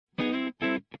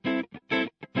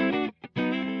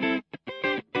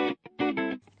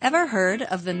Ever heard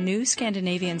of the new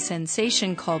Scandinavian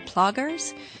sensation called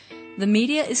ploggers? The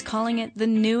media is calling it the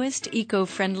newest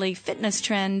eco-friendly fitness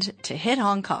trend to hit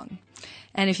Hong Kong.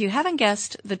 And if you haven't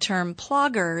guessed, the term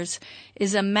ploggers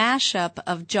is a mashup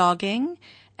of jogging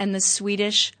and the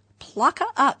Swedish plocka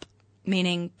up,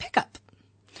 meaning pick up.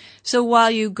 So while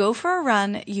you go for a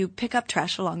run, you pick up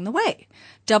trash along the way.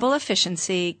 Double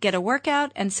efficiency, get a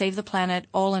workout, and save the planet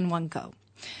all in one go.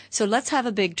 So let's have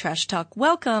a big trash talk.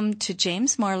 Welcome to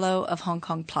James Marlowe of Hong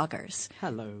Kong Ploggers.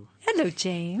 Hello. Hello,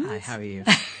 James. Hi, how are you?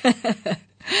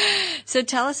 So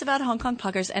tell us about Hong Kong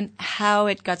Ploggers and how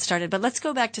it got started. But let's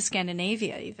go back to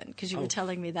Scandinavia even, because you were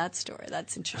telling me that story.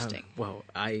 That's interesting. Well,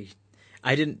 I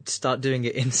didn't start doing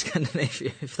it in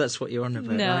Scandinavia, if that's what you're on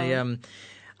about. No.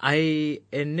 I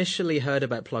initially heard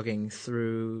about plogging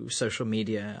through social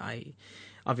media. I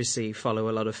obviously follow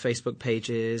a lot of Facebook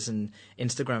pages and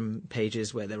Instagram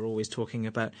pages where they're always talking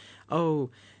about,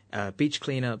 beach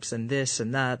cleanups and this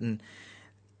and that. And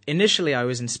initially I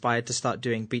was inspired to start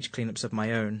doing beach cleanups of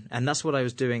my own. And that's what I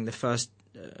was doing the first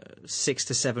 6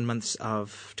 to 7 months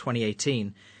of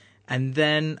 2018. And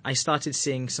then I started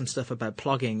seeing some stuff about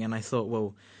plogging and I thought,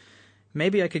 well,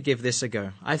 maybe I could give this a go.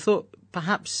 I thought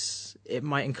perhaps it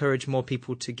might encourage more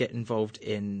people to get involved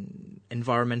in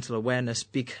environmental awareness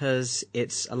because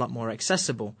it's a lot more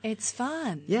accessible. It's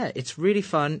fun. Yeah, it's really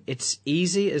fun. It's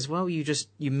easy as well. You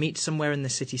meet somewhere in the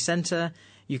city centre.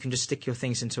 You can just stick your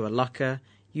things into a locker.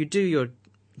 You do your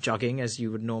jogging as you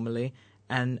would normally,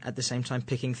 and at the same time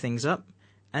picking things up.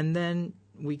 And then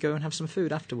we go and have some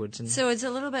food afterwards. And so it's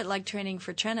a little bit like training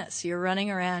for tennis. You're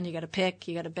running around, you got to pick,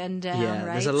 you got to bend down, yeah,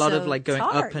 right? There's a lot of going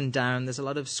hard. up and down. There's a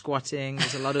lot of squatting.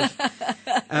 There's a lot of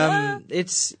I'm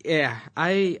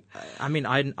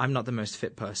not the most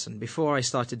fit person. Before I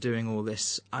started doing all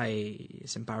this,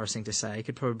 it's embarrassing to say, I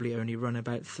could probably only run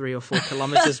about 3 or 4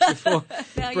 kilometers before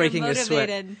breaking a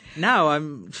sweat. Now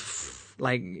I'm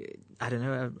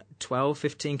 12,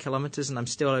 15 kilometers and I'm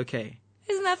still okay.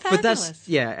 Isn't that fabulous?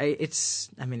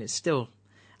 But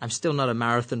I'm still not a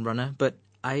marathon runner, but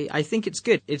I think it's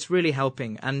good. It's really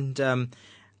helping. And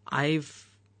I've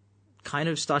kind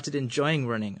of started enjoying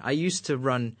running. I used to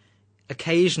run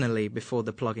occasionally before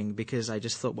the plogging because I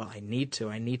just thought, well, I need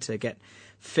to get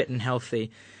fit and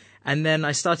healthy. And then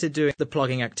I started doing the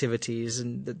plogging activities.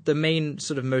 And the main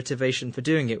sort of motivation for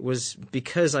doing it was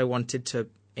because I wanted to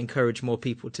encourage more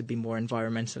people to be more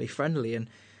environmentally friendly. And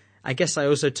I guess I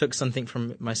also took something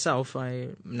from myself.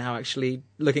 I'm now actually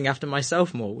looking after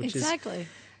myself more, which exactly.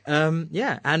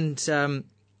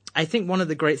 I think one of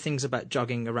the great things about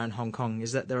jogging around Hong Kong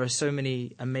is that there are so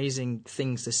many amazing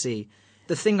things to see.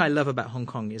 The thing I love about Hong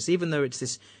Kong is even though it's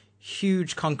this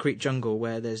huge concrete jungle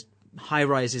where there's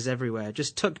high-rises everywhere,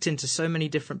 just tucked into so many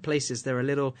different places, there are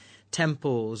little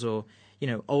temples or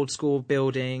old school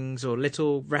buildings or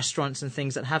little restaurants and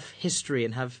things that have history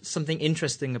and have something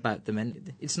interesting about them.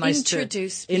 And it's nice to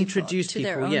introduce people to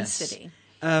their own city.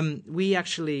 We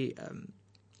actually,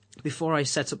 before I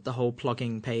set up the whole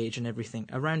plogging page and everything,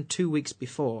 around 2 weeks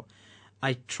before,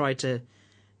 I tried to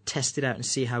test it out and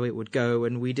see how it would go.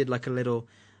 And we did like a little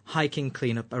hiking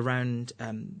cleanup around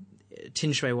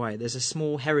Tin Shui Wai. There's a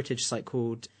small heritage site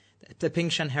called the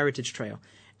Pingshan Heritage Trail.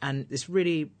 And this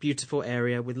really beautiful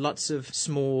area with lots of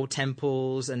small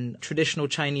temples and traditional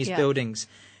Chinese buildings.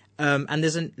 And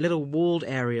there's a little walled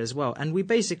area as well. And we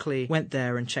basically went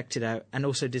there and checked it out and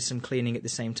also did some cleaning at the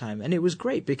same time. And it was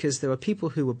great because there were people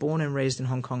who were born and raised in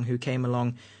Hong Kong who came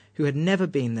along who had never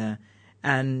been there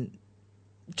and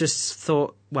just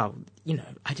thought, well,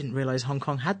 I didn't realize Hong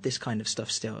Kong had this kind of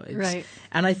stuff still. Right.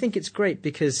 And I think it's great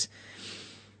because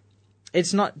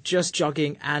it's not just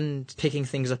jogging and picking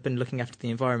things up and looking after the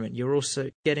environment. You're also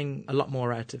getting a lot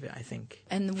more out of it, I think.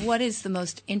 And what is the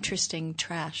most interesting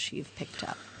trash you've picked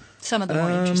up? Some of the more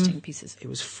interesting pieces. It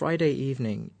was Friday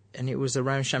evening, and it was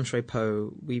around Sham Shui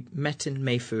Po. We met in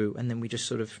Meifu, and then we just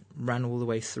sort of ran all the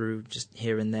way through, just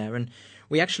here and there. And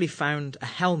we actually found a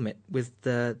helmet with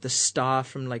the star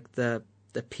from like the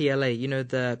PLA,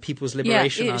 the People's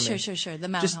Liberation Army. Sure. The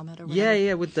Mao helmet or whatever.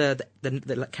 Yeah, with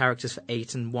the characters for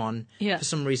 8 and 1. Yeah. For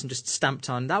some reason, just stamped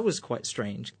on. That was quite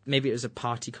strange. Maybe it was a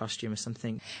party costume or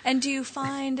something. And do you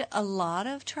find a lot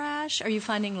of trash? Are you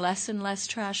finding less and less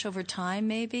trash over time,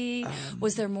 maybe?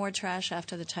 Was there more trash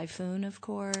after the typhoon, of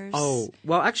course? Oh,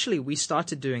 well, actually, we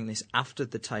started doing this after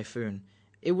the typhoon.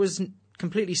 It was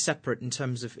completely separate in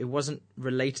terms of it wasn't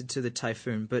related to the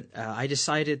typhoon, but I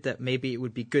decided that maybe it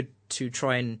would be good to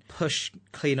try and push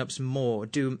cleanups more,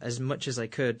 do as much as I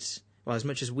could, well, as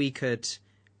much as we could,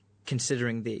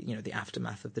 considering the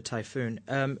aftermath of the typhoon.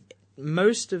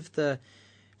 Most of the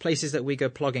places that we go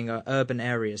plogging are urban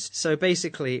areas. So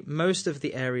basically, most of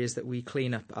the areas that we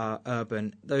clean up are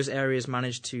urban. Those areas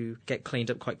manage to get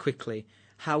cleaned up quite quickly.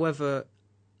 However,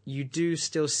 you do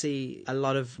still see a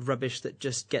lot of rubbish that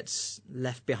just gets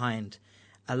left behind.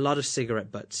 A lot of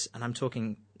cigarette butts, and I'm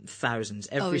talking thousands.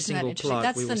 Every single plug.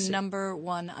 That's the number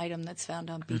one item that's found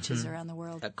on beaches around the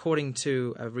world. According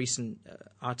to a recent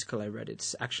article I read,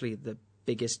 it's actually the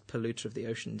biggest polluter of the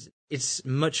oceans. It's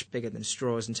much bigger than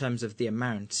straws in terms of the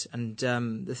amount. And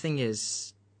the thing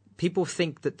is, people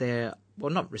think that they're,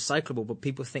 well, not recyclable, but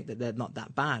people think that they're not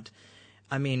that bad.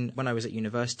 I mean, when I was at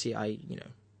university, I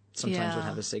sometimes would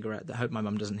have a cigarette. I hope my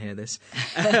mum doesn't hear this.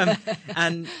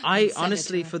 And I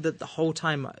honestly, for the whole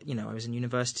time, I was in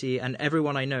university, and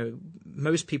everyone I know,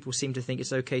 most people seem to think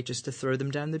it's okay just to throw them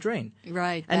down the drain.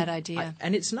 Right, bad idea.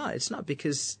 And it's not. It's not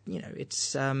because,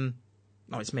 it's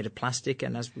made of plastic,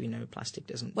 and as we know, plastic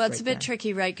doesn't. Well, it's a bit down.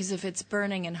 Tricky, right? Because if it's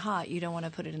burning and hot, you don't want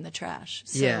to put it in the trash.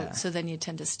 So then you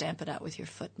tend to stamp it out with your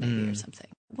foot, maybe, or something.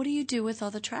 What do you do with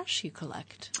all the trash you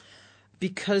collect?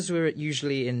 Because we're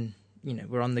usually in.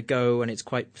 We're on the go and it's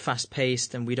quite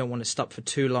fast-paced and we don't want to stop for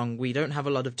too long. We don't have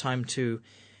a lot of time to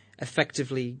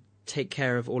effectively take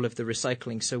care of all of the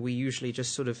recycling. So we usually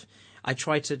just I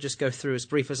try to just go through as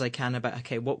brief as I can about,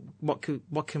 okay, what can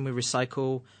we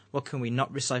recycle? What can we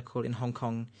not recycle in Hong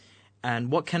Kong?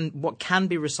 And what can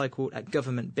be recycled at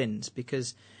government bins?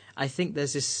 Because I think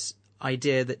there's this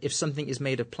idea that if something is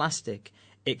made of plastic,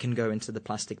 it can go into the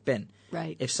plastic bin.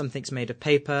 Right. If something's made of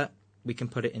paper, we can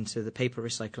put it into the paper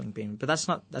recycling bin. But that's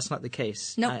not the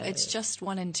case. No, it's just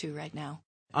 1 and 2 right now.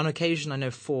 On occasion, I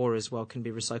know 4 as well can be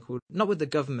recycled. Not with the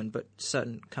government, but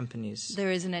certain companies.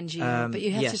 There is an NGO, but you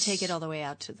have to take it all the way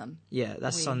out to them. Yeah,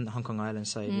 that's on Hong Kong Island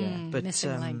side, But,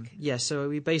 missing link. Yeah, so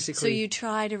we basically... So you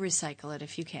try to recycle it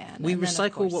if you can. We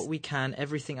recycle what we can.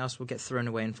 Everything else will get thrown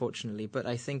away, unfortunately. But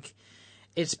I think...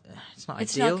 It's not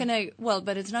ideal.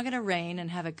 But it's not going to rain and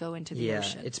have it go into the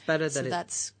ocean. It's better that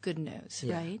that's good news,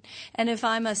 right? And if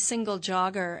I'm a single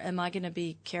jogger, am I going to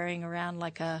be carrying around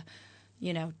like a,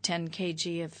 10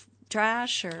 kg of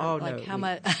trash or how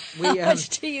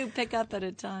much do you pick up at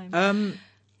a time?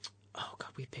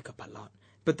 We pick up a lot.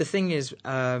 But the thing is,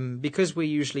 because we're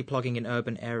usually plogging in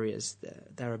urban areas,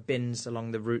 there are bins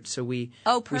along the route. So we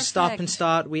stop and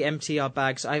start. We empty our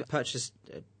bags. I purchased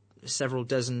several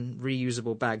dozen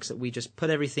reusable bags that we just put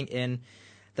everything in.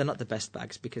 They're not the best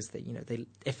bags because they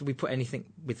if we put anything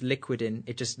with liquid in,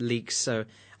 it just leaks. So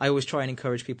I always try and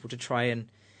encourage people to try and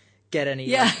get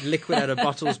any liquid out of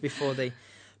bottles before they.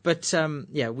 But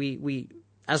we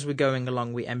as we're going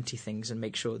along, we empty things and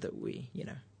make sure that we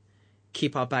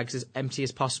keep our bags as empty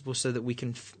as possible so that we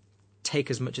can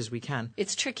take as much as we can.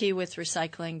 It's tricky with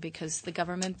recycling because the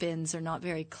government bins are not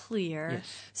very clear.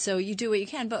 Yes. So you do what you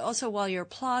can, but also while you're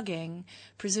plogging,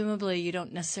 presumably you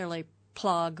don't necessarily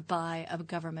plog by a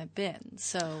government bin.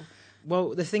 So,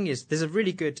 well, the thing is, there's a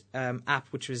really good app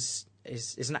which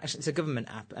it's a government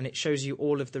app, and it shows you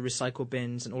all of the recycle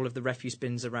bins and all of the refuse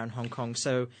bins around Hong Kong.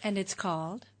 And it's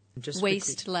called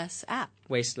Waste Less App.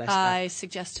 Waste Less I app.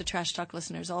 suggest to Trash Talk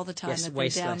listeners all the time that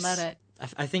Waste they download it.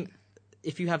 I think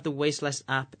if you have the Waste Less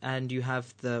app and you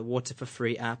have the Water for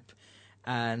Free app,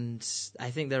 and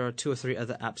I think there are 2 or 3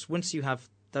 other apps, once you have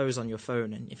those on your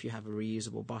phone, and if you have a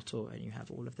reusable bottle and you have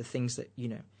all of the things that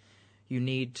you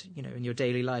need in your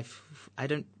daily life, I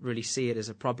don't really see it as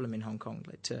a problem in Hong Kong,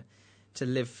 like to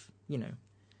live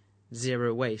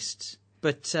zero waste.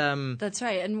 But that's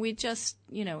right, and we just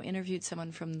interviewed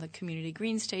someone from the community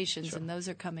green stations, and those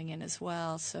are coming in as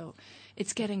well. So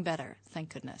it's getting better,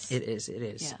 thank goodness. It is,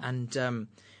 yeah. And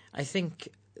I think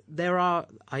there are.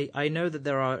 I know that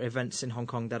there are events in Hong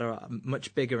Kong that are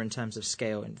much bigger in terms of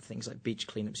scale, and things like beach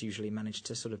cleanups usually manage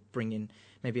to sort of bring in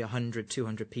maybe 100,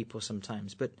 200 people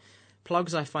sometimes. But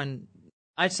plugs, I find.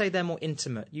 I'd say they're more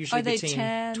intimate, usually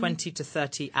between 20 to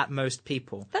 30 at most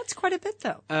people. That's quite a bit,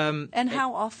 though. And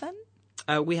how often?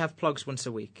 We have plugs once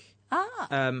a week.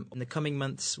 In the coming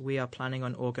months, we are planning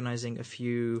on organising a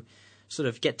few sort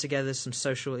of get-togethers, some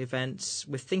social events.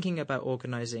 We're thinking about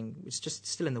organising, it's just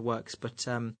still in the works, but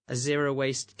a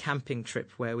zero-waste camping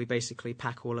trip where we basically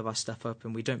pack all of our stuff up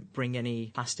and we don't bring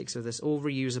any plastics with us, all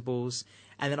reusables.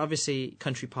 And then obviously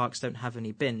country parks don't have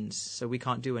any bins, so we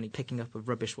can't do any picking up of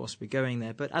rubbish whilst we're going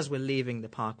there. But as we're leaving the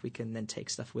park, we can then take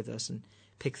stuff with us and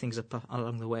pick things up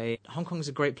along the way. Hong Kong's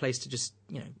a great place to just,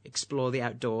 explore the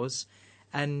outdoors.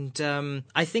 And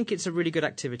I think it's a really good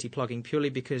activity, plogging, purely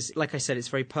because, like I said, it's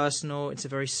very personal. It's a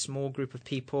very small group of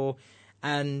people.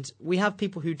 And we have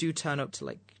people who do turn up to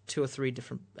like 2 or 3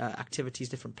 different activities,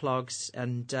 different plogs.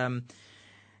 And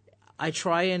I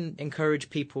try and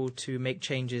encourage people to make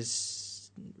changes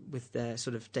with their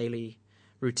sort of daily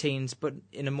routines, but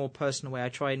in a more personal way. I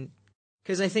try and,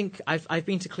 because I think I've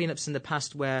been to cleanups in the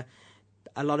past where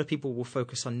a lot of people will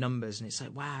focus on numbers, and it's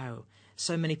like, wow,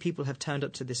 so many people have turned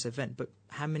up to this event, but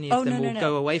how many of them will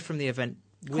go away from the event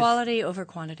with quality over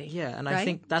quantity? Yeah, and right? I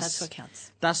think that's what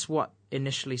counts. That's what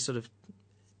initially sort of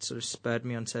spurred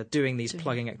me onto doing these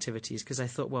plugging activities, because I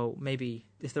thought, well, maybe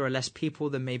if there are less people,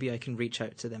 then maybe I can reach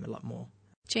out to them a lot more.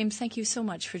 James, thank you so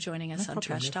much for joining us on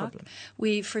Trash Talk.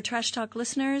 Problem. For Trash Talk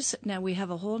listeners, now we have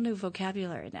a whole new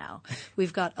vocabulary now.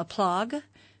 We've got a plug.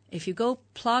 If you go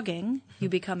plogging, you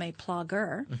become a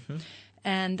plogger. Mm-hmm.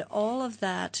 And all of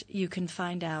that you can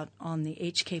find out on the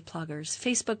HK Ploggers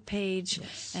Facebook page.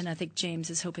 Yes. And I think James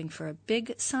is hoping for a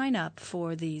big sign up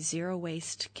for the Zero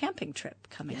Waste camping trip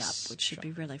coming up, which should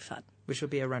be really fun. Which will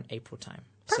be around April time.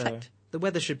 Perfect. So the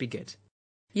weather should be good.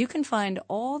 You can find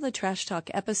all the Trash Talk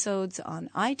episodes on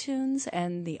iTunes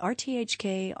and the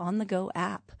RTHK On The Go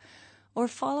app. Or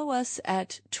follow us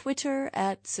at Twitter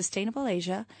at Sustainable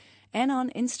Asia and on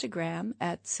Instagram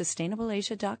at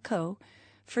sustainableasia.co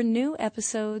for new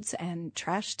episodes and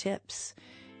trash tips.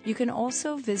 You can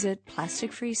also visit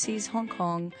Plastic Free Seas Hong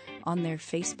Kong on their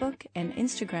Facebook and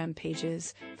Instagram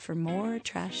pages for more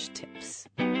trash tips.